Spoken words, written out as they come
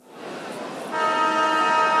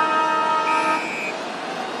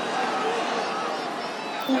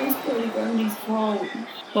his fault.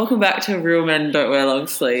 Welcome back to Real Men Don't Wear Long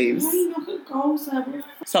Sleeves. Why are you not at goals, Abby?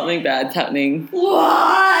 Something bad's happening.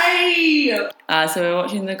 Why? So we're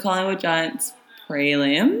watching the Collingwood Giants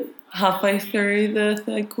prelim. Halfway through the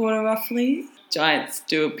third quarter, roughly. Giants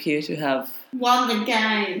do appear to have... Won the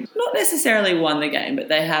game. Not necessarily won the game, but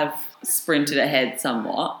they have sprinted ahead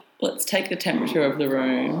somewhat. Let's take the temperature of the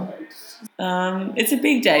room. It's a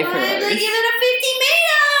big day for us. They're giving a 50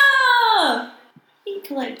 metre! You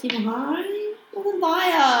collect him high. What a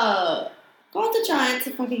liar. God, the Giants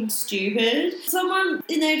are fucking stupid. Someone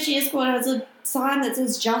in their cheer squad has a sign that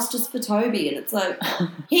says justice for Toby, and it's like,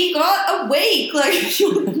 he got a week. Like,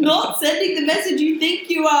 you're not sending the message you think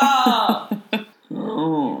you are.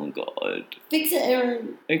 Oh, God. Fix it,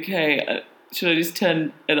 Aaron. Okay, should I just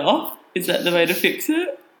turn it off? Is that the way to fix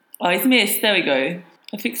it? Oh, he's missed. There we go.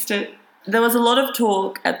 I fixed it. There was a lot of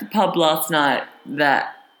talk at the pub last night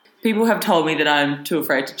that people have told me that I'm too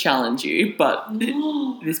afraid to challenge you, but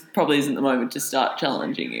this probably isn't the moment to start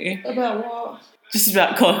challenging you. About what? Just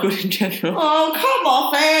about Collingwood in general. Oh, come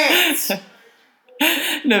off it!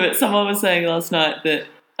 No, but someone was saying last night that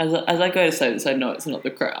as I go to say this, I know it's not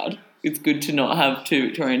the crowd. It's good to not have two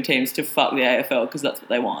Victorian teams to fuck the AFL because that's what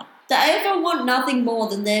they want. The AFL want nothing more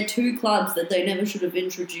than their two clubs that they never should have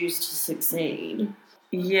introduced to succeed.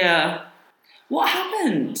 Yeah. What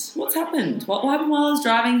happened? What's happened? What happened while I was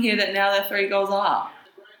driving here that now they're 3 goals up?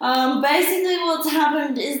 Basically what's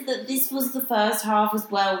happened is that this was the first half as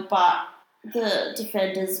well, but the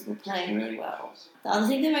defenders were playing really well. The other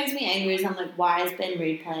thing that makes me angry is I'm like, why is Ben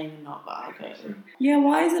Reid playing and not Barco? Yeah,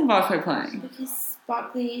 why isn't Barco playing? Because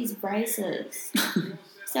Buckley is racist.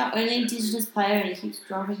 He's our only Indigenous player and he keeps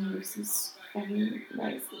dropping his fucking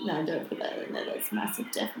racist. No, don't put that in there. That's massive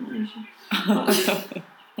defamation.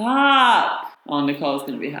 Fuck! Oh, Nicole's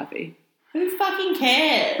going to be happy. Who fucking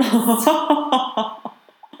cares? All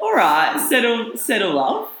right, settle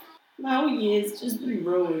up. My whole year's just been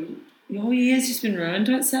ruined. Your whole year's just been ruined.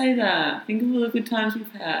 Don't say that. Think of all the good times we've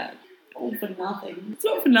had. All for nothing. It's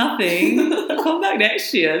not for nothing. They'll come back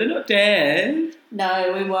next year. They're not dead.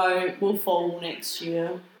 No, we won't. We'll fall next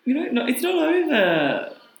year. You don't know. It's not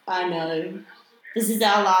over. I know. This is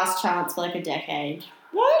our last chance for like a decade.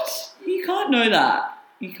 What? You can't know that.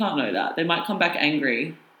 You can't know that. They might come back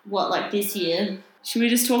angry. What, like this year? Should we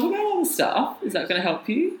just talk about all the stuff? Is that going to help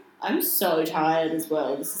you? I'm so tired as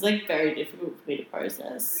well. This is like very difficult for me to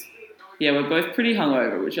process. Yeah, we're both pretty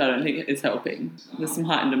hungover, which I don't think is helping. There's some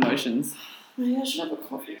heightened emotions. Maybe I should have a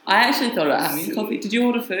coffee. I actually thought about having a coffee. Did you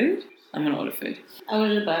order food? I'm going to order food. I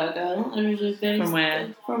ordered a burger. I ordered a burger. From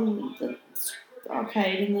where? From the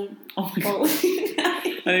arcade in the... Oh my God.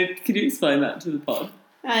 Can you explain that to the pod?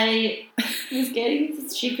 I was getting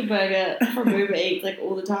this chicken burger from Uber Eats like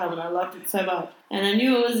all the time and I loved it so much. And I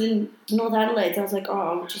knew it was in North Adelaide, so I was like, oh,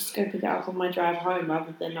 I'll just go pick it up on my drive home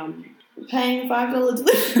rather than paying a $5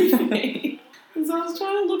 delivery fee. And so I was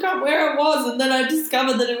trying to look up where it was and then I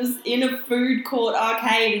discovered that it was in a food court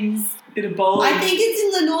arcade in a bowling. I think it's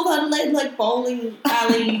in the North Adelaide like bowling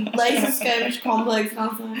alley laser skirmish complex and I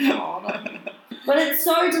was like, oh no. But it's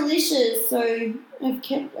so delicious, so I've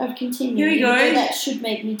continued. Here we go. That should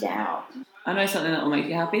make me doubt. I know something that will make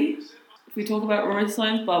you happy. If we talk about Rory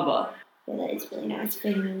Sloane's Bubba. Yeah, that is really nice.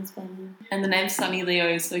 Finland's funny. And the name Sunny Leo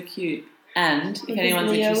is so cute. And if anyone's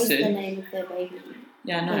Leo interested... was the name of their baby.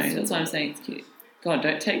 Yeah, I know. That's why I'm saying it's cute. God,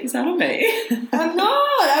 don't take this out of me. I'm not.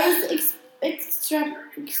 I was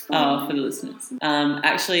Oh, for the listeners.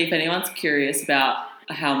 Actually, if anyone's curious about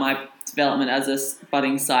how my development as a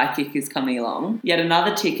budding psychic is coming along, yet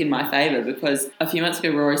another tick in my favour because a few months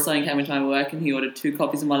ago Rory Sloane came into my work and he ordered 2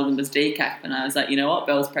 coffees and one of them was decaf and I was like, you know what,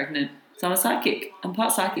 Belle's pregnant, so I'm a psychic. I'm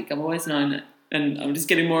part psychic. I've always known it and I'm just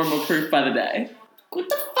getting more and more proof by the day. What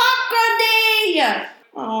the fuck, Grundy?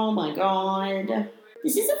 Oh my God.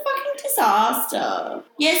 This is a fucking disaster.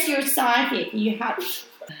 Yes, you're a psychic. You have...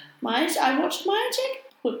 I watched Magic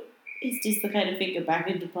put his dislocated finger back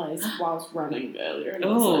into place whilst running earlier.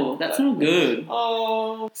 Oh, that's not good.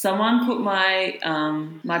 Oh. Someone put my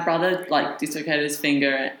brother dislocated his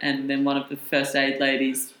finger and then one of the first aid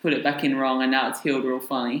ladies put it back in wrong and now it's healed real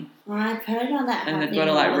funny. I've heard of that. And they've got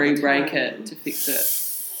to re-break it to fix it.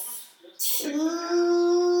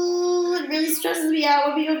 Ooh, it really stresses me out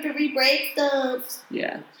when we have to re-break stuff.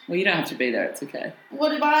 Yeah. Well, you don't have to be there. It's okay.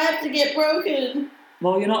 What if I have to get broken?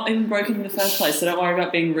 Well, you're not even broken in the first place, so don't worry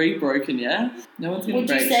about being re-broken, yeah? No one's going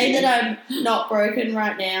to break you. Would you say that I'm not broken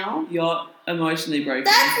right now? You're emotionally broken.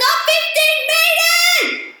 That's not 15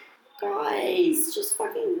 meters! Guys, just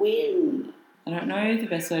fucking win. I don't know the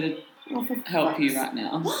best way to help you right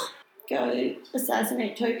now. Go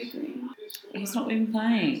assassinate Toby Green. He's not even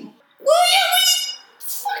playing. Will you?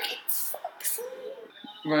 Fucking fuck's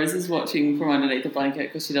Rose is watching from underneath the blanket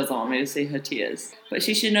because she doesn't want me to see her tears. But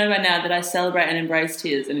she should know by now that I celebrate and embrace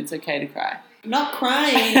tears and it's okay to cry. Not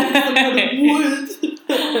crying. It's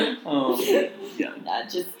wood. Oh, yeah. Nah,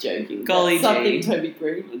 just joking. Golly That's something gee. Toby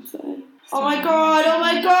Green would say. Oh my god! Oh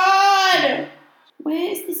my god!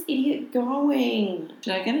 Where is this idiot going?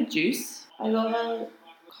 Should I get a juice? I got a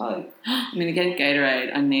Coke. I'm going to get a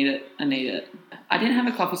Gatorade. I need it. I didn't have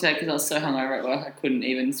a coffee today because I was so hungover at work I couldn't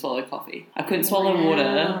even swallow coffee. I couldn't swallow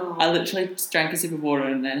water. I literally just drank a sip of water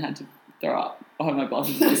and then had to throw up. I hope my boss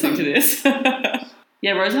is listening to this.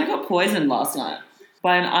 Yeah, Rose and I got poisoned last night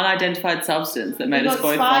by an unidentified substance that made us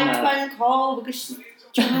both vomit. By Nicole because she's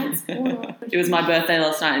giant spoiler. It was my birthday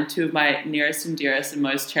last night and two of my nearest and dearest and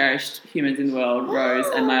most cherished humans in the world, Rose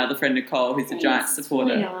and my other friend Nicole, who's a giant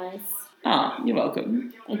supporter. Really nice. Oh, you're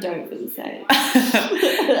welcome. I don't really say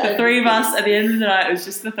it. The three of us, at the end of the night, it was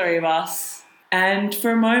just the three of us. And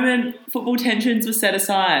for a moment, football tensions were set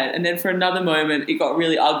aside. And then for another moment, it got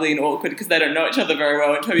really ugly and awkward because they don't know each other very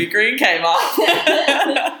well. And Toby Green came up.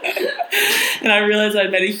 And I realised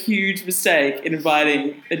I'd made a huge mistake in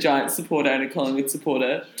inviting a giant supporter and a Collingwood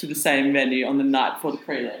supporter to the same venue on the night before the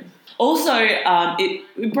prelim. Also,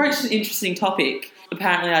 it broached an interesting topic.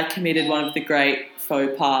 Apparently, I committed one of the great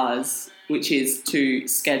faux pas, which is to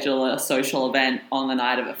schedule a social event on the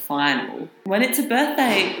night of a final. When it's a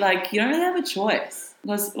birthday, like, you don't really have a choice.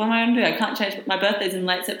 Because what am I going to do? I can't change. My birthday's in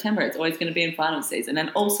late September. It's always going to be in final season.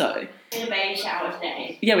 And also... We had a baby shower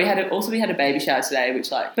today. Yeah, we had a baby shower today,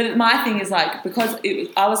 which, like... But my thing is, like, because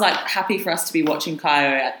I was, like, happy for us to be watching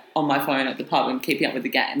Kaio on my phone at the pub and keeping up with the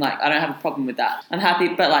game. Like, I don't have a problem with that. I'm happy.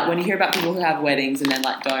 But, like, when you hear about people who have weddings and then,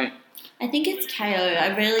 like, don't... I think it's KO.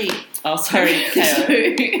 I really... Oh, sorry, KO.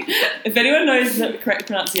 If anyone knows the correct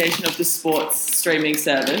pronunciation of the sports streaming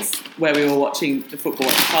service where we were watching the football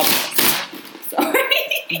at the pub... Sorry.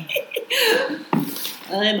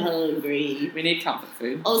 I'm hungry. We need comfort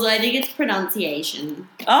food. Also, I think it's pronunciation.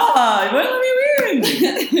 Ah, what are we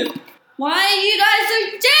wearing? Why are you guys so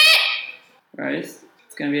dead? Rose,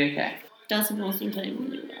 it's going to be okay. That's an awesome thing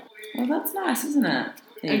really well. Well, that's nice, isn't it?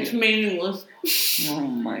 It's meaningless. Oh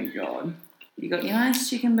my god. You got your nice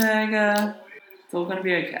chicken burger. It's all going to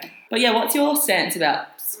be okay. But yeah, what's your stance about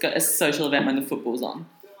a social event when the football's on?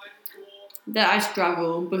 That I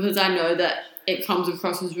struggle because I know that it comes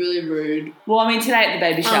across as really rude. Well, I mean, today at the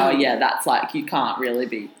baby shower, yeah, that's like, you can't really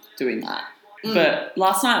be doing that. But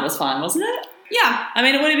last night was fine, wasn't it? Yeah. I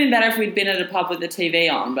mean, it would have been better if we'd been at a pub with the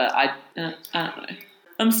TV on, but I don't know.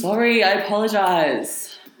 I'm sorry, I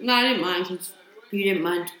apologise. No, I didn't mind because you didn't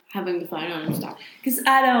mind having the phone on and stuff. Because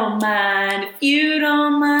I don't mind, if you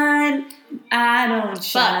don't mind, I don't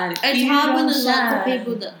shine. But it's hard when there's lots of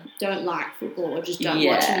people that don't like football or just don't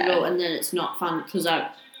watch it at all, and then it's not fun because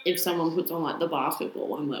if someone puts on like the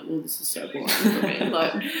basketball, I'm like, well, this is so boring for me.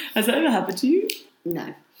 Like, has that ever happened to you?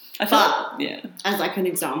 No. Yeah. As like an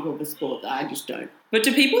example of a sport that I just don't. But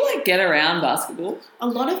do people like get around basketball? A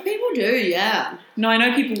lot of people do, yeah. No, I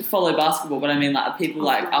know people follow basketball, but I mean, like, are people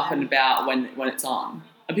like up and about when it's on?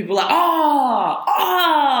 Are people like,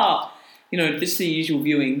 you know, just the usual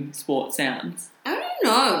viewing sport sounds? I don't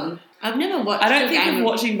know. I've never watched. I don't think of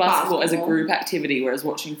watching basketball as a group activity, whereas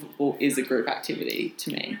watching football is a group activity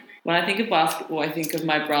to me. When I think of basketball, I think of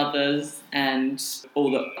my brothers and all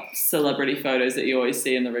the celebrity photos that you always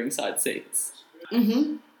see in the ringside seats. Mm-hmm.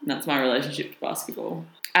 And that's my relationship to basketball.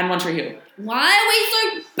 And One Tree Hill. Why are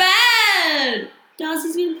we so bad?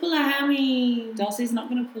 Darcy's going to pull a hammy. Darcy's not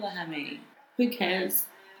going to pull a hammy. Who cares?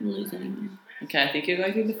 We'll lose anyway. Okay, I think you're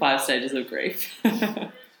going through the 5 stages of grief.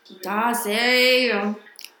 Darcy!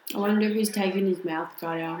 I wonder if he's taking his mouth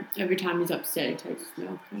guard out. Every time he's upset, he takes his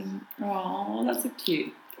mouth guard out. Oh, that's so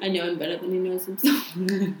cute. I know him better than he knows himself.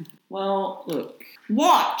 Well, look.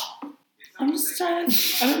 What? I'm just trying to...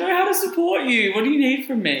 I don't know how to support you. What do you need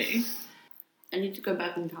from me? I need to go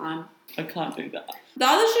back in time. I can't do that. The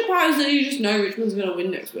other shit part is that you just know Richmond's going to win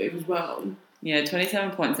next week as well. Yeah,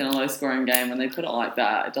 27 points in a low-scoring game. When they put it like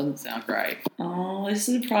that, it doesn't sound great. Oh, this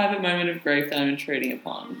is a private moment of grief that I'm intruding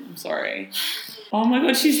upon. I'm sorry. Oh my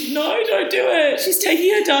god, no, don't do it. She's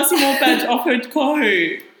taking her Darcy Moore badge off her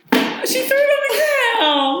coat. She threw it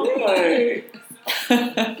on the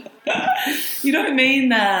ground. No. You don't mean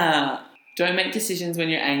that. Don't make decisions when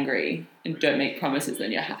you're angry, and don't make promises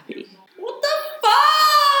when you're happy. What the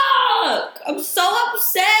fuck? I'm so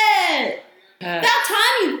upset. About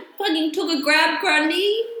time you fucking took a grab,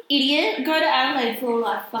 Grundy. Idiot. Go to Adelaide for all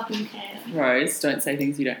I fucking care. Rose, don't say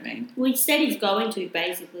things you don't mean. Well, he said he's going to,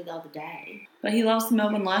 basically, the other day. But he loves the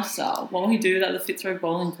Melbourne lifestyle. What will he do without the Fitzroy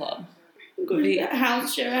Bowling Club? Go to share a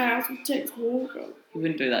house with Tex Walker. He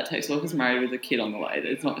wouldn't do that. Tex Walker's married with a kid on the way.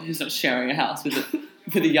 He's not sharing a house with a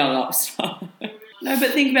with a young upstart. No,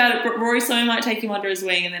 but think about it. Rory Sloane might take him under his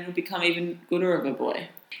wing and then he'll become even gooder of a boy.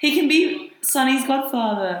 He can be Sonny's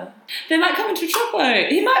godfather. They might come into a choco.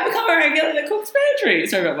 He might become a regular at the cook's pantry.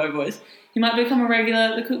 Sorry about my voice. He might become a regular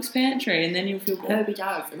at the cook's pantry and then you'll feel good. I hope he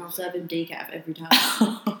does, and I'll serve him decaf every time.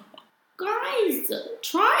 Guys,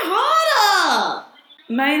 try harder!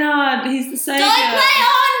 Maynard, he's the saviour. Don't play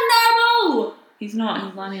on, Noble! He's not.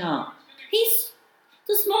 He's lining up. He's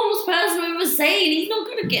the smallest person I've ever seen. He's not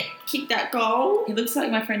going to kick that goal. He looks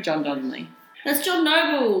like my friend John Donnelly. That's John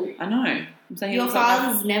Noble. I know. I'm saying he Your looks like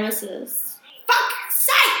father's nemesis. Fuck's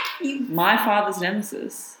sake! my father's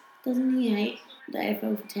nemesis. Doesn't he hate the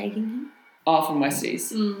AFL for taking him? Oh, from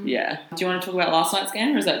Westies. Yeah. Do you want to talk about last night's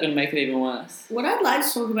game or is that going to make it even worse? What I'd like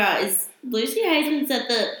to talk about is Lucy Hazeman said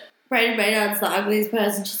that Brayden Maynard's the ugliest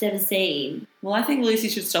person she's ever seen. Well, I think Lucy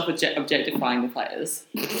should stop objectifying the players.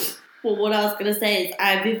 Well, what I was going to say is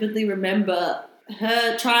I vividly remember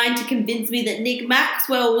her trying to convince me that Nick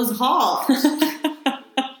Maxwell was hot.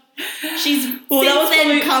 She's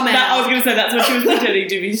come out. I was going to say that's when she was pretending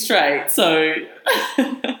to be straight, so...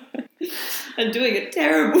 I'm doing a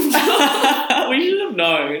terrible job. We should have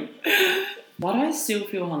known. Why do I still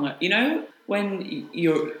feel hungover? You know when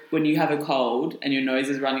you have a cold and your nose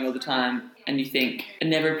is running all the time and you think, I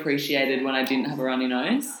never appreciated when I didn't have a runny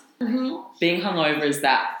nose? Mm-hmm. Being hungover is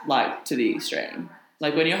that, like, to the extreme.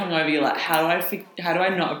 Like, when you're hungover, you're like, how do I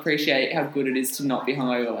not appreciate how good it is to not be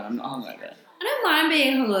hungover when I'm not hungover? I don't mind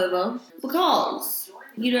being hungover because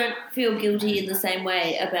you don't feel guilty in the same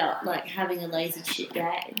way about, like, having a lazy shit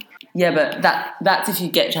day. Yeah, but that's if you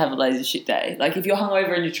get to have a lazy shit day. Like, if you're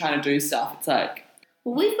hungover and you're trying to do stuff, it's like...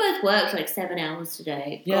 Well, we've both worked, like, 7 hours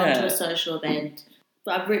today, gone to a social event.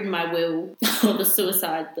 I've written my will for the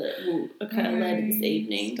suicide that will occur later this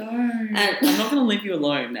evening. Don't. And I'm not going to leave you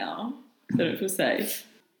alone now. I don't feel safe.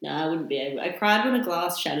 No, I wouldn't be able. I cried when a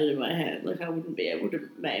glass shattered in my hand. Like, I wouldn't be able to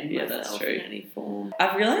maim myself in any form.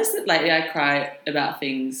 I've realised that lately I cry about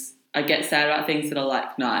things. I get sad about things that are,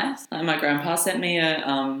 like, nice. Like, my grandpa sent me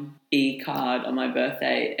a e-card on my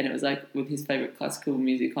birthday and it was, like, with his favourite classical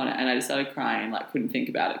music on it and I just started crying and, like, couldn't think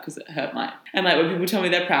about it because it hurt my... And, like, when people tell me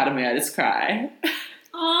they're proud of me, I just cry.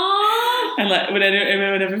 Aww. And, like,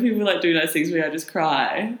 whenever people, like, do nice things for me, I just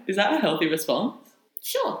cry. Is that a healthy response?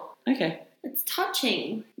 Sure. Okay. It's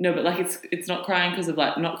touching. No, but, like, it's not crying because of,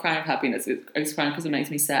 like, not crying of happiness. It's crying because it makes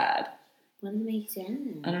me sad. What does it make you sad?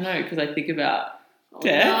 I don't know, because I think about...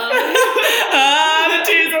 death. No. The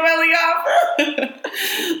tears are welling up.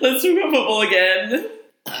 Let's talk about football again.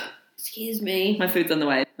 Excuse me. My food's on the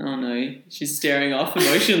way. Oh no, she's staring off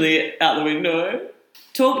emotionally out the window.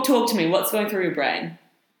 Talk to me. What's going through your brain?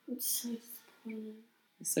 I'm so disappointed.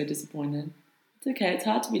 So disappointed. It's okay. It's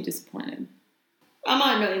hard to be disappointed. I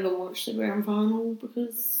might not even watch the grand final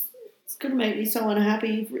because it's going to make me so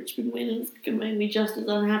unhappy if Richmond win. It's going to make me just as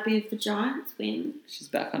unhappy if the Giants win. She's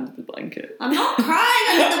back under the blanket. I'm not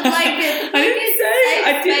crying under the blanket.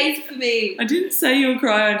 I didn't say you were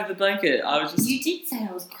crying under the blanket. I was just... You did say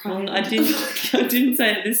I was crying. I didn't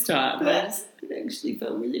say it this time. But it actually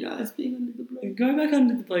felt really nice being under the blanket. Go back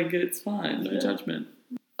under the blanket. It's fine. No judgment.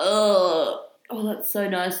 Oh, that's so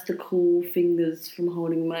nice. The cool fingers from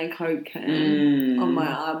holding my Coke can on my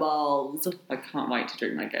eyeballs. I can't wait to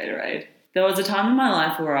drink my Gatorade. There was a time in my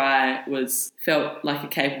life where I felt like a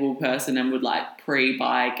capable person and would, like,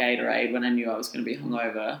 pre-buy Gatorade when I knew I was going to be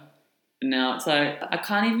hungover. And now it's like, I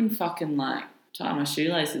can't even fucking, like, tie my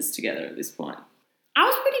shoelaces together at this point. I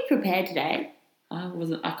was pretty prepared today. I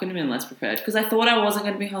couldn't have been less prepared because I thought I wasn't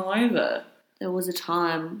going to be hungover. There was a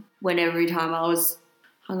time when every time I was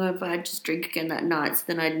hungover, I'd just drink again that night, so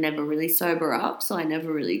then I'd never really sober up, so I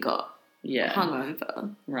never really got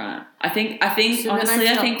hungover. Right. I think honestly,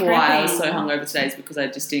 I think why I was so hungover today is because I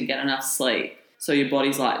just didn't get enough sleep. So your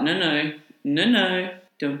body's like, no,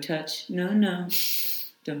 don't touch, no,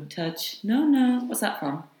 don't touch, no. What's that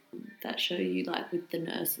from? That show you like with the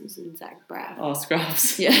nurses and Zach Braff. Oh,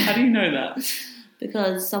 Scrubs. Yeah. How do you know that?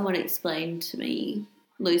 Because someone explained to me,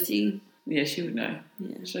 Lucy. Yeah, she would know.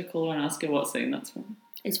 Yeah. Should I call her and ask her what scene that's from?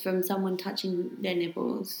 It's from someone touching their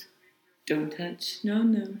nipples. Don't touch,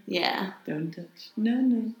 no. Yeah. Don't touch,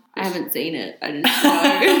 no. I haven't seen it. I just know.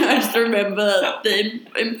 I just remember the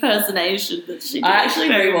impersonation that she did. I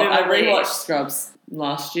rewatched Scrubs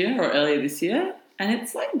last year or earlier this year, and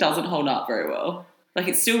it's like doesn't hold up very well. Like,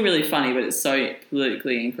 it's still really funny, but it's so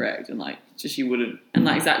politically incorrect and, like, just you wouldn't... And,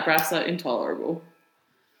 like, Zach Braff's, like, intolerable.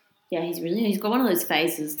 Yeah, he's got one of those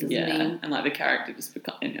faces, doesn't he? Yeah, and, like, the character just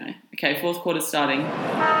becomes... Anyway. Okay, fourth quarter's starting.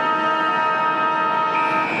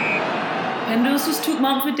 Pendles just took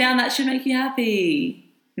Mumford down. That should make you happy.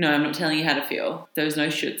 No, I'm not telling you how to feel. There's no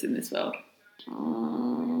shoulds in this world.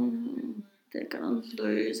 they're going to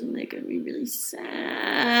lose and they're going to be really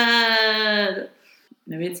sad.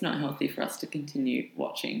 Maybe it's not healthy for us to continue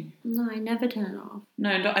watching. No, I never turn it off. No,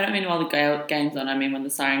 I don't mean while the game's on. I mean when the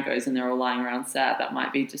siren goes and they're all lying around sad. That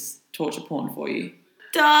might be just torture porn for you.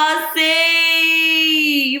 Darcy!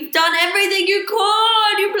 You've done everything you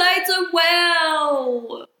could! You played so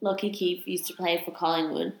well! Lockie Keefe used to play for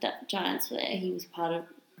Collingwood, that Giants player. He was part of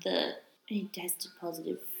he tested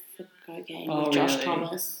positive for cocaine with Josh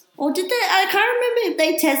Thomas. Or did they? I can't remember if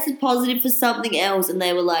they tested positive for something else and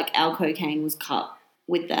they were like, our cocaine was cut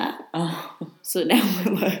with that. Oh. So now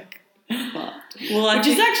we're like, fucked. Well, Which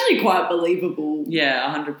is actually quite believable.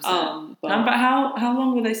 Yeah, 100%. But how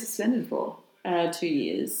long were they suspended for? 2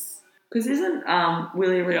 years. Because isn't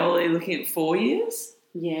Willie Rioli looking at 4 years?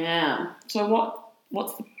 Yeah. So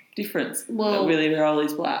what's the difference? Well, that Willie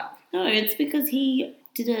Rioli's black? No, it's because he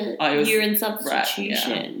did a urine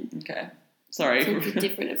substitution. Right, yeah. Okay. Sorry. So it's a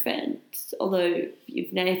different offence. Although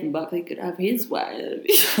if Nathan Buckley could have his way.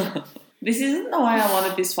 This isn't the way I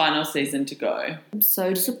wanted this final season to go. I'm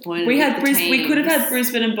so disappointed. We could have had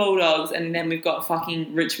Brisbane and Bulldogs, and then we've got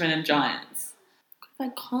fucking Richmond and Giants. Could have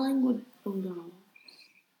had Collingwood Bulldogs.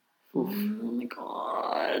 Oh my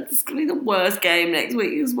god, it's gonna be the worst game next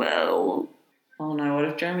week as well. Oh no! What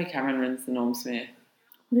if Jeremy Cameron wins the Norm Smith?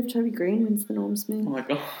 What if Toby Green wins the Norm Smith? Oh my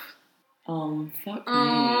god. Fuck me.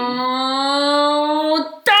 Oh,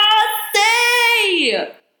 Darcy!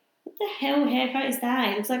 What the hell haircut is that?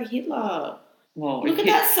 He looks like a Hitler. Well, look at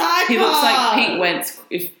that side He looks like part. Pete Wentz.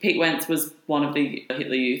 If Pete Wentz was one of the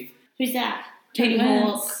Hitler Youth. Who's that? Pete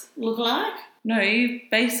Wentz. Look alike? No,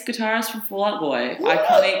 bass guitarist from Fall Out Boy.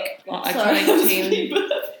 Iconic team.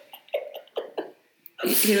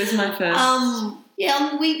 He was my first.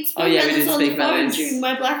 Yeah, we spoke we about this did on speak the about phone this. during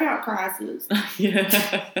my blackout crisis. Yeah.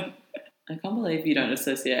 I can't believe you don't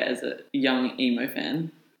associate as a young emo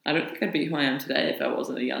fan. I don't think I'd be who I am today if I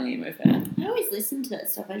wasn't a young emo fan. I always listened to that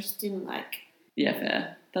stuff. I just didn't like. Yeah,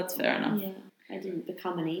 fair. That's fair enough. Yeah, I didn't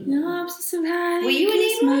become an emo. No, I'm so high. Were you an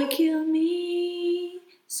emo? Might kill me,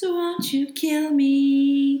 so won't you kill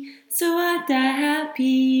me, so I die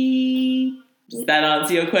happy. Does that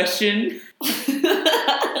answer your question?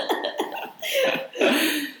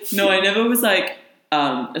 No, I never was like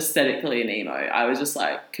aesthetically an emo. I was just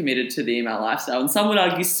like committed to the emo lifestyle, and some would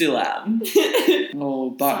argue still am. Oh,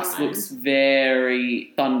 Bucks looks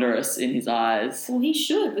very thunderous in his eyes. Well, he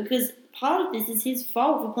should, because part of this is his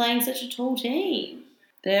fault for playing such a tall team.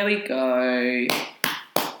 There we go.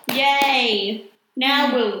 Yay!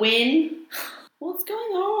 Now we'll win. What's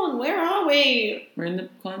going on? Where are we? We're in the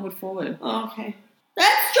Collingwood forward. Oh, okay.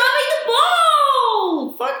 That's dropping the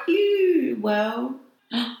ball! Fuck you. Well.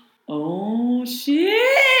 Oh,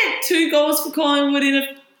 shit! 2 goals for Collingwood in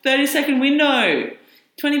a 30-second window.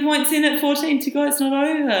 20 points in at 14 to go. It's not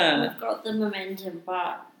over. We've got the momentum,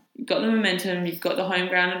 but... You've got the momentum. You've got the home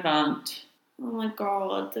ground advantage. Oh, my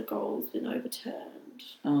God. The goal's been overturned.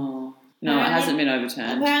 Oh. No, it hasn't been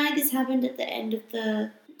overturned. Apparently this happened at the end of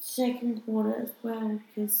the second quarter as well,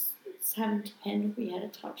 because it's happened to Pendlebury had a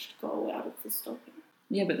touched goal out of the stopping.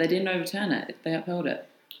 Yeah, but they didn't overturn it. They upheld it.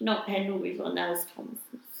 Not Pendlebury's one, that was Thomas's.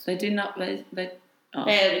 They did not. They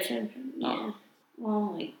overturned him, yeah.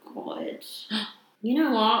 Oh my god. You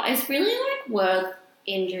know what? It's really like worth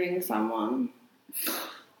injuring someone.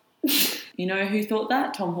 You know who thought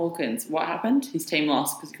that? Tom Hawkins. What happened? His team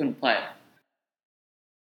lost because he couldn't play.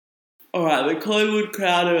 Alright, the Collingwood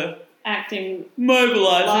crowd are acting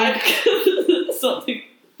mobilising. like something.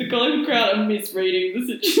 The Collingwood crowd are misreading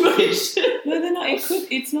the situation. No, they're not.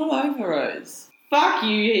 It's not over, Rose. Fuck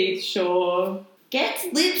you, Heath Shaw.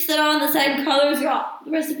 Get lips that aren't the same colour as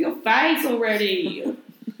the rest of your face already. Oh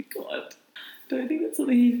my god. Don't think that's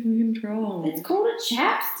something you can control. It's called a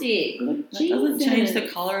chapstick. That doesn't change the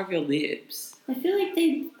colour of your lips. I feel like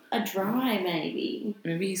they are dry, maybe.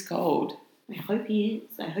 Maybe he's cold. I hope he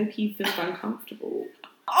is. I hope he feels uncomfortable.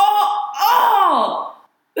 Oh!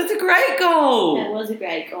 That's a great goal! That was a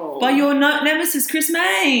great goal. By your nemesis, Chris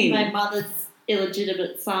Mayne. My mother's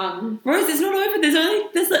illegitimate son. Rose, it's not over.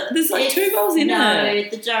 There's like 2 goals in it. No,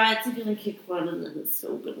 the Giants are going to kick one and then it's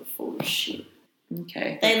still going to fall to shit.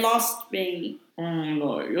 Okay. They lost me. Oh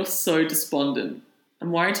no, you're so despondent.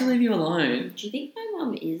 I'm worried to leave you alone. Do you think my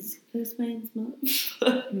mum is Chris Mayne's mum?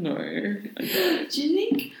 No, I don't. Do you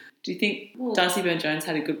think? Do you think Darcy Byrne-Jones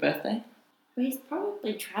had a good birthday? Well, he's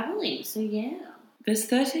probably travelling, so yeah. There's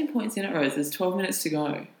 13 points in it, Rose. There's 12 minutes to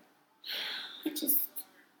go.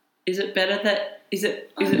 Is it better that...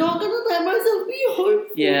 I'm not going to let myself be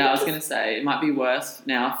hopeful. Yeah, I was going to say, it might be worse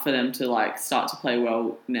now for them to, like, start to play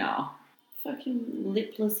well now. Fucking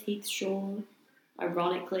lipless Heath Shaw.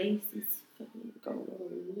 Ironically, he's fucking got a lot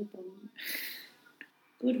of lip on him.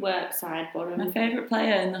 Good work, side bottom. My favourite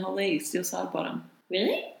player in the whole league, still side bottom.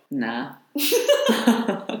 Really? Nah.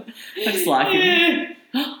 I just like him.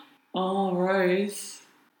 Oh, Rose.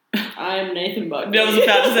 I'm Nathan Buckley. I was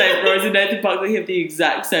about to say, Rose and Nathan Buckley have the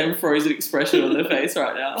exact same frozen expression on their face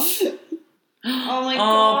right now. Oh my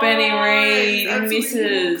god. Oh, Benny Reed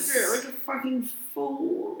misses. Like a fucking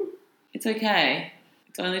fool. It's okay.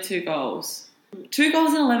 It's only 2 goals. 2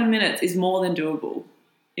 goals in 11 minutes is more than doable.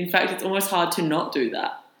 In fact, it's almost hard to not do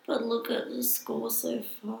that. But look at the score so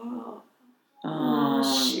far.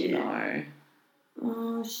 Oh, shit. no.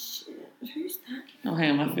 Oh shit. Who's that? Oh,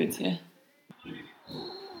 hang on, my food's here.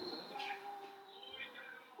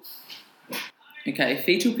 Okay,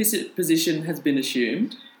 fetal position has been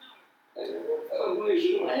assumed. I don't know if I'm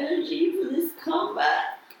pushing my energy for this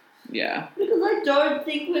comeback. Yeah. Because I don't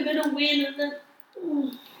think we're going to win. And then...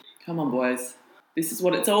 Come on, boys. This is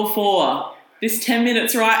what it's all for. This 10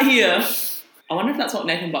 minutes right here. I wonder if that's what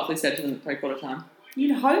Nathan Buckley said to them at 3/4 time.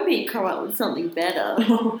 You'd hope he'd come up with something better.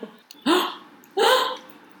 Oh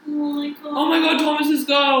my god. Oh my god, Thomas is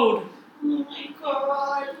gold. Oh my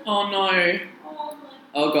god. Oh no. Oh my god.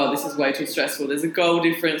 Oh god, this is way too stressful. There's a goal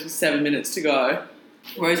difference with 7 minutes to go.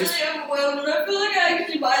 Rose is... I'm really overwhelmed and I feel like I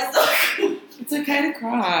actually might suck. It's okay to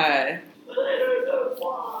cry. But I don't know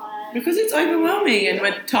why. Because it's overwhelming and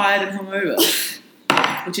we're tired and hungover.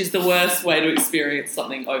 Which is the worst way to experience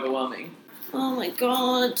something overwhelming. Oh my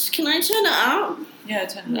god. Can I turn it up? Yeah,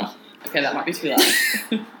 turn it up. Okay, that might be too loud.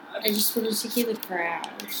 I just wanted to hear the crowd.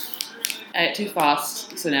 I ate too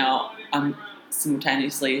fast, so now I'm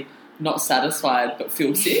simultaneously not satisfied but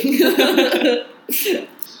feel sick.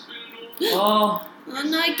 Oh. Oh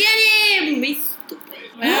no, get him! He's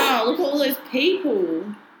stupid. Wow, look at all those people.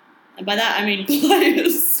 And by that I mean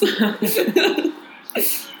players.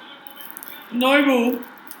 Noble.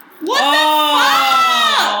 What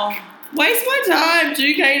the fuck? Waste my time,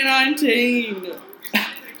 2K19.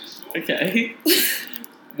 Okay.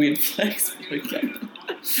 Weird flex. Okay.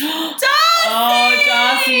 Darcy! Oh,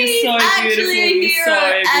 Darcy is so Actually beautiful. a You're hero, so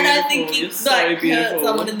beautiful. and I think You're it so like beautiful. hurt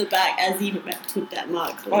someone in the back as he took that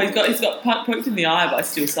mark. Oh, he's got poked in the eye, but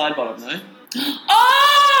still side bottom though.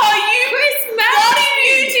 Oh, you Chris bloody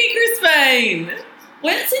beauty, Chris Payne!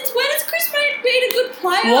 Since when has Chris Payne been a good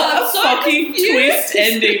player? What I'm a so fucking confused. twist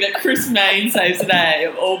ending that Chris Mayne saves today,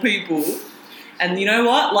 of all people. And you know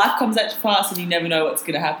what? Life comes at you fast and you never know what's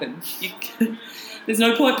going to happen. There's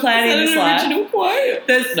no point planning Is this that an life. original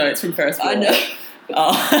quote? No, it's from Ferris Bueller. I know.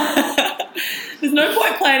 Oh. There's no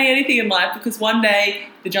point planning anything in life because one day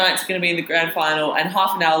the Giants are going to be in the grand final and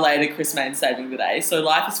half an hour later Chris Mayne's saving the day. So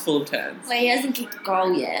life is full of turns. Wait, he hasn't kicked a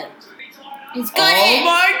goal yet. He's got Oh it!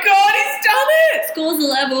 my god, he's done it! Scores a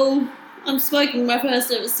level. I'm smoking my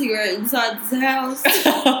first ever cigarette inside this house.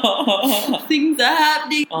 Things are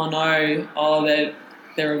happening. Oh no! Oh, they're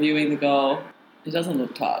reviewing the goal. It doesn't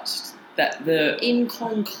look touched.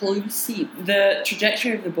 Inconclusive. The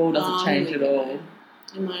trajectory of the ball doesn't change at all.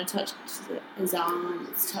 It might have touched his arm.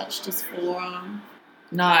 It's touched his forearm.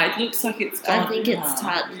 No, it looks like it's gone. I think it's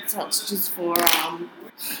touched his forearm.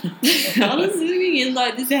 I'm zooming in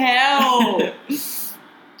like this. How?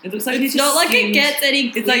 It looks like It's he's not just like skimmed, it gets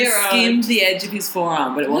any clearer. It's like skimmed the edge of his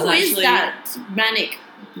forearm, but it wasn't What is actually. that manic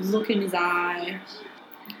look in his eye?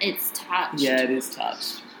 It's touched. Yeah, it is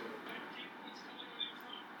touched.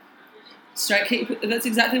 Straight kick. That's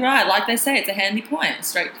exactly right. Like they say, it's a handy point.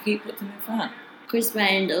 Straight kick puts him in front. Chris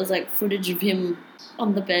Payne, there was like footage of him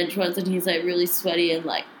on the bench once and he's like really sweaty and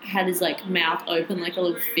like had his like mouth open like a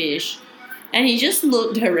little fish and he just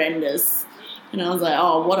looked horrendous and I was like,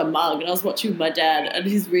 oh, what a mug. And I was watching with my dad and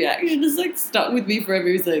his reaction just like stuck with me forever.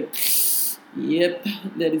 He was like, yep,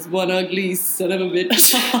 that is one ugly son of a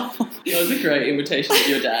bitch. That was a great imitation of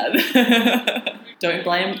your dad. Don't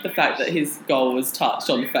blame the fact that his goal was touched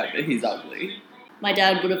on the fact that he's ugly. My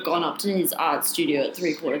dad would have gone up to his art studio at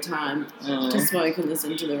 3/4 time to smoke and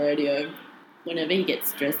listen to the radio. Whenever he gets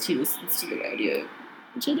stressed, he listens to the radio,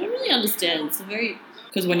 which I don't really understand. It's a very...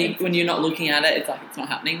 Because when you're not looking at it, it's like it's not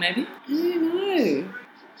happening, maybe? I don't know.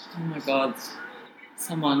 Oh my god.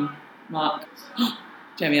 Someone. Mark.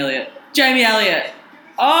 Jamie Elliott. Jamie Elliott!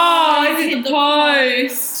 Oh, Oh, he's hit hit the the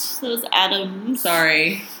post! That was Adam.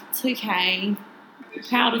 Sorry. It's okay. I'm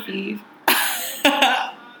proud of you.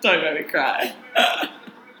 Don't make me cry.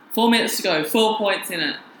 4 minutes to go. 4 points in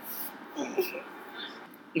it.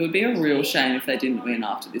 It would be a real shame if they didn't win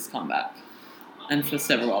after this comeback. And for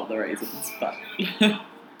several other reasons, but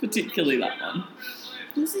particularly that one.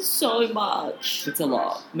 This is so much. It's a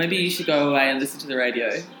lot. Maybe you should go away and listen to the radio.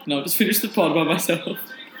 And I'll just finish the pod by myself.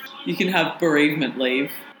 You can have bereavement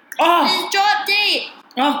leave. Oh! It's dropped it!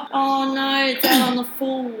 Oh! Oh no, it's out on the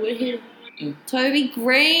full. It hit Toby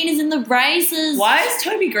Green is in the races. Why is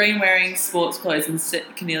Toby Green wearing sports clothes and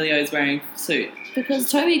Cornelio is wearing a suit?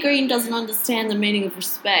 Because Toby Green doesn't understand the meaning of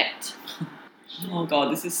respect. Oh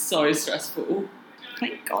God, this is so stressful.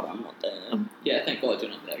 Thank God I'm not there. Yeah, thank God you're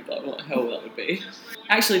not there. God, what the hell that would be.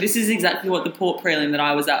 Actually, this is exactly what the Port prelim that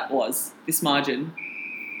I was at was, this margin.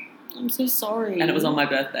 I'm so sorry. And it was on my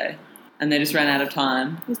birthday. And they just ran out of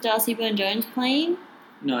time. Was Darcy Byrne-Jones playing?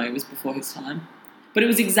 No, it was before his time. But it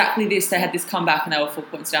was exactly this. They had this comeback and they were 4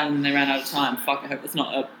 points down and then they ran out of time. Fuck, I hope it's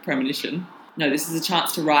not a premonition. No, this is a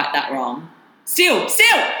chance to right that wrong. Steal!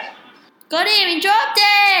 Got him, he dropped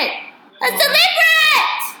it! That's deliberate!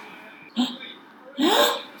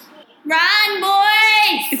 Run,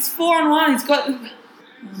 boys! It's 4-on-1. He's got...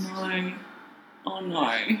 Oh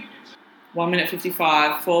no. 1 minute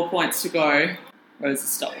 55. 4 points to go. Rosa,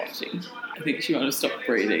 stop watching. I think she wanted to stop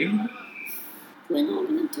breathing. We're not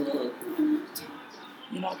going to do it.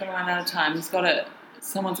 You're not going to run out of time. He's got it.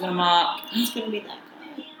 Someone's going to mark. It's going to be that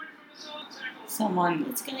guy. Someone.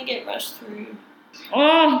 It's going to get rushed through.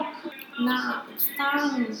 Oh! Nah, it's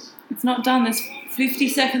done. It's not done. There's 50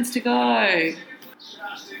 seconds to go. I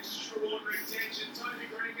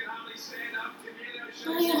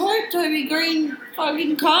hope Toby Green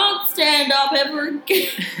fucking can't stand up ever again.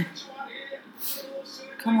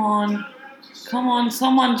 Come on,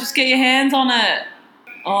 someone, just get your hands on it.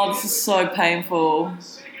 Oh, this is so painful.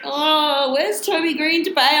 Oh, where's Toby Green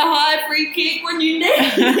to pay a high free kick when you need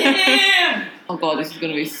him? Oh God, this is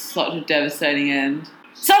going to be such a devastating end.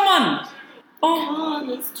 Someone! Oh,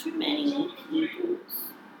 there's too many people.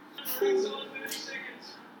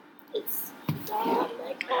 It's done.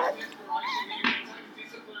 I can't.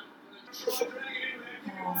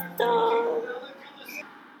 It's done.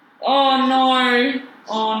 Oh no!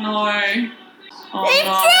 Oh no! Oh They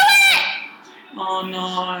no! threw it! Oh no!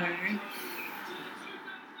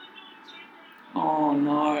 Oh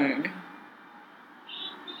no!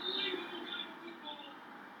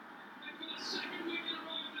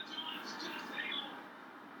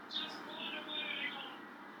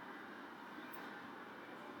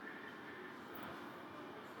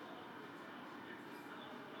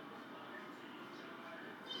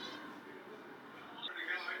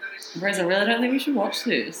 Reza, I really don't think we should watch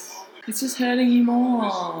this. It's just hurting you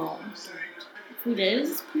more. It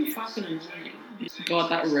is. It's pretty fucking annoying. God,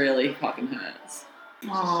 that really fucking hurts.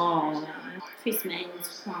 Oh, Chris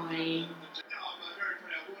Mayne's crying.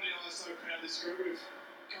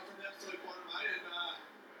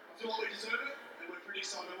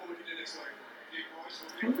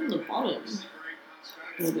 Come from the bottom.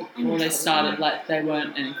 Well, they started like they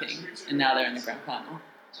weren't anything, and now they're in the grand final.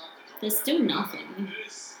 There's still nothing.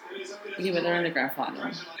 Yeah, but they're in the grand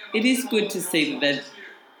final. It is good to see that they're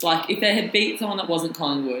like, if they had beat someone that wasn't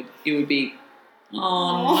Collingwood, it would be.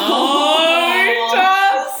 Oh no,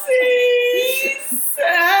 Darcy!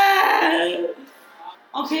 Sad.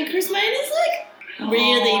 Okay, Chris Mayne is like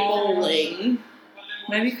really balling.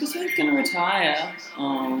 Maybe Chris Mayne's gonna retire.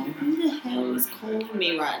 Oh. Who the hell is calling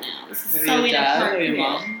me right now? This is Maybe so your dad or your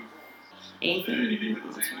inappropriate. mum. Ethan.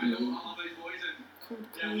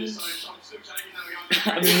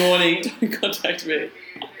 Good morning. Don't contact me.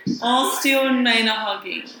 Oh, Steele and Mayne are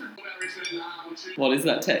hugging. What is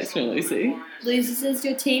that text from Lucy? Lucy says,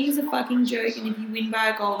 your team is a fucking joke, and if you win by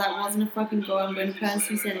a goal, that wasn't a fucking goal. I'm going to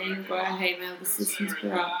personally send anyone go. I hate mail. The system's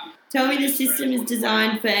corrupt. Tell me the system is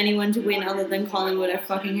designed for anyone to win other than Collingwood. I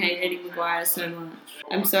fucking hate Eddie Maguire so much.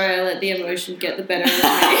 I'm sorry, I let the emotion get the better of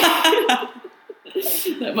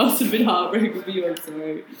me. That must have been heartbreaking for you. I'm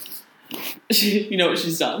sorry. You know what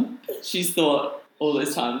she's done? She's thought all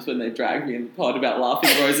those times when they dragged me in the pod about laughing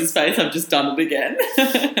at Rose's face, I've just done it again.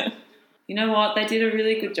 You know what? They did a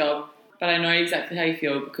really good job, but I know exactly how you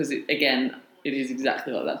feel because, it is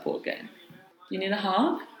exactly like that Port game. Do you need a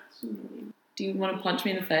hug? Do you want to punch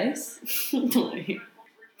me in the face? No. Do you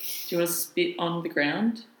want to spit on the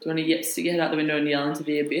ground? Do you want to stick your head out the window and yell into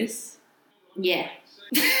the abyss? Yeah.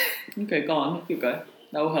 Okay, go on. You go.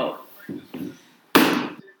 That will help.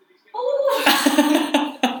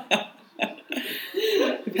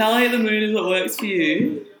 If howling at the moon is what works for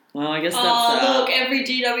you, well, I guess that's look, every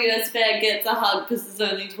GWS fan gets a hug because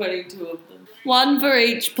there's only 22 of them. One for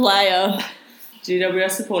each player.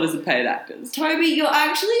 GWS supporters are paid actors. Toby, you're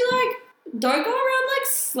actually like, don't go around like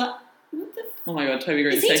what the Oh my God, Toby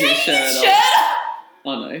Green's Is he taking his taking shirt his off. shirt off?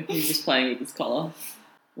 Oh no, he's just playing with his collar.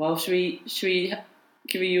 Well, should we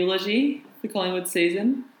give a eulogy for Collingwood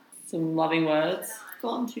season? Some loving words.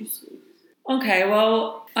 Gone too soon. Okay,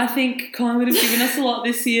 well, I think Collingwood have given us a lot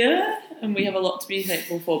this year and we have a lot to be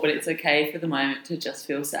thankful for, but it's okay for the moment to just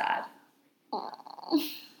feel sad. Aww.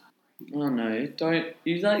 Oh no, don't.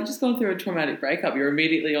 You've like just gone through a traumatic breakup. You're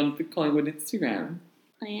immediately on the Collingwood Instagram.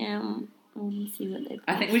 I am. I want to see what they.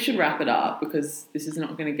 I think we should wrap it up because this is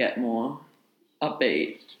not going to get more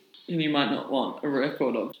upbeat, and you might not want a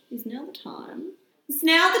record of. Is now the time? It's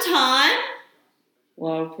now the time.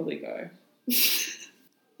 Well, I'll probably go.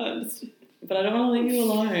 But I don't want to leave you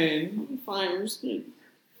alone. Fine, I'm just going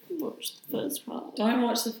to watch the first part. Don't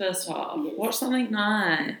watch the first half. Yes. Watch something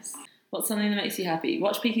nice. Watch something that makes you happy.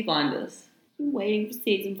 Watch Peaky Blinders. I've been waiting for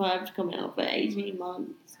season 5 to come out for 18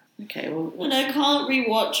 months. Okay, well... And I can't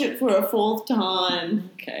rewatch it for a 4th time.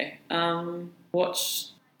 Okay. Watch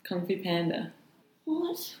Kung Fu Panda.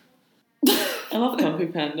 What? I love Kung Fu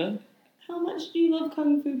Panda. How much do you love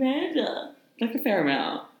Kung Fu Panda? Like a fair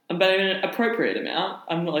amount. But in an appropriate amount.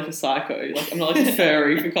 I'm not like a psycho. Like I'm not like a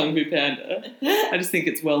furry for Kung Fu Panda. I just think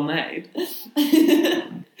it's well made.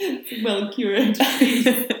 Well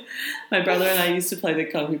curated. My brother and I used to play the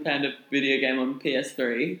Kung Fu Panda video game on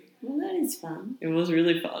PS3. Well, that is fun. It was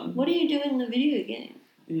really fun. What do you do in the video game?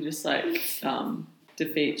 You just like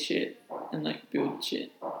defeat shit and like build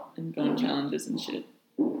shit and go on challenges and shit.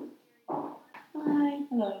 Hi.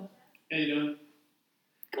 Hello. How you doing?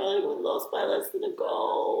 Collingwood lost by less than a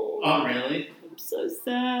goal. Oh, really? I'm so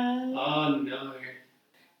sad. Oh, no.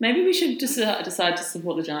 Maybe we should just decide to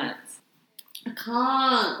support the Giants. I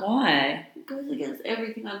can't. Why? It goes against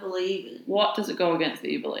everything I believe in. What does it go against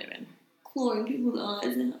that you believe in? Clawing people's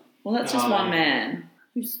eyes out. Well, that's just one man.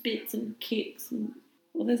 Who spits and kicks and...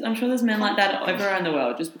 Well, I'm sure there's men like that over around the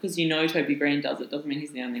world. Just because you know Toby Green does it doesn't mean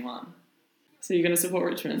he's the only one. So you're going to support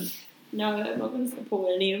Richmond? No, I'm not going to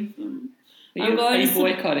support any of them. Are you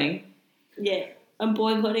boycotting? Yeah, I'm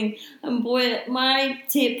boycotting. My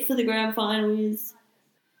tip for the grand final is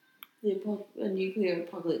a nuclear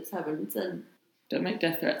apocalypse happens and don't make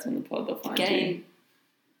death threats on the pod. They'll find you. Game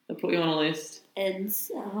They'll put you on a list.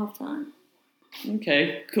 ends at halftime.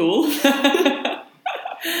 Okay, cool. I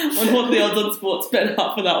wonder what the odds on sports bet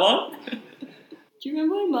are for that one. Do you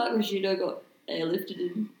remember when Mark Rashudo got airlifted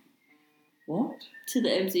in? What? To the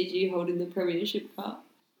MCG holding the Premiership Cup.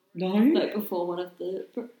 No. Like before one of the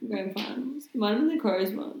grand finals. It might have been the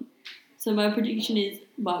Crows one. So my prediction is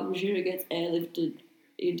Mark Rashudo gets airlifted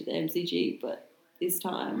into the MCG, but this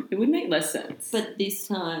time... It would make less sense. But this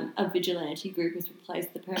time, a vigilante group has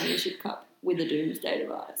replaced the Premiership Cup with a doomsday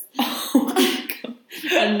device. Oh my god.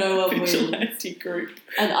 And no one wins. Vigilante group.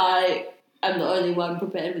 And I am the only one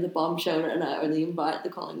prepared with a bomb shelter and I only invite the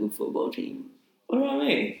Collingwood football team. What about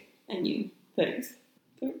me? And you. Thanks.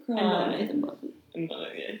 Don't cry. And not Nathan Buckley. No,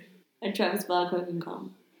 yeah. And Travis Barco can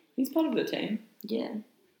come. He's part of the team. Yeah.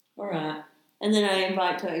 Alright. And then I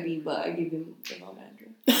invite Toby, but I give him the wrong address.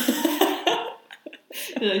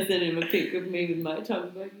 And I send him a pic of me with my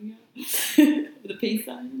tongue poking out. With a peace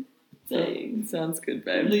sign. Saying, sounds good,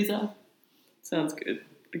 babe. Loser. Sounds good.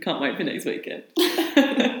 I can't wait for next weekend.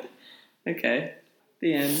 Okay.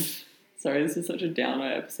 The end. Sorry, this is such a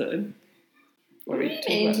downer episode. What do you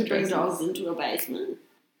mean to bring dogs into a basement?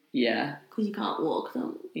 Yeah. Because you can't walk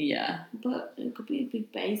them. Yeah. But it could be a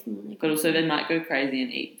big basement. But also they might go crazy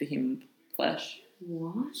and eat the human flesh.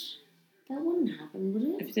 What? That wouldn't happen, would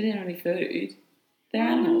it? If they didn't have any food. They're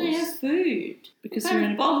Why animals. wouldn't they have food? Because what you're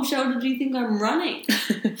kind in of bomb shelter do you think I'm running?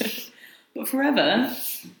 But forever.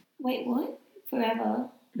 Wait, what? Forever?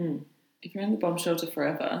 If you're in the bomb shelter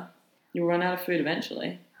forever, you'll run out of food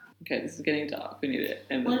eventually. Okay, this is getting dark. We need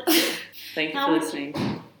to end it. Thank you for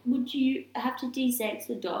listening. Would you have to desex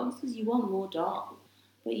the dogs? Because you want more dogs.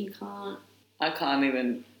 But you can't. I can't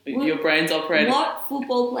even. Your brain's operating. What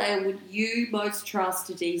football player would you most trust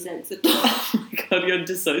to desex a dog? Oh my god, you're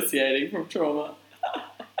dissociating from trauma.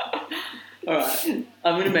 Alright,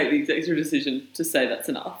 I'm going to make the executive decision to say that's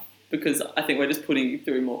enough because I think we're just putting you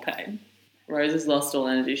through more pain. Rose has lost all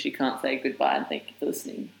energy. She can't say goodbye and thank you for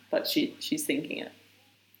listening, but she's thinking it.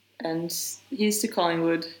 And here's to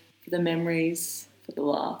Collingwood for the memories, for the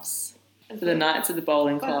laughs, for the nights at the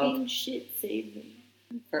bowling club. Fucking shit season.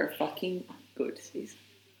 For a fucking good season.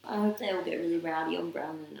 I hope they all get really rowdy on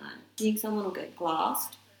Brownlow night. Do you think someone will get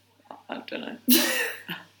glassed? I don't know.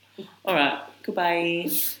 Alright, goodbye.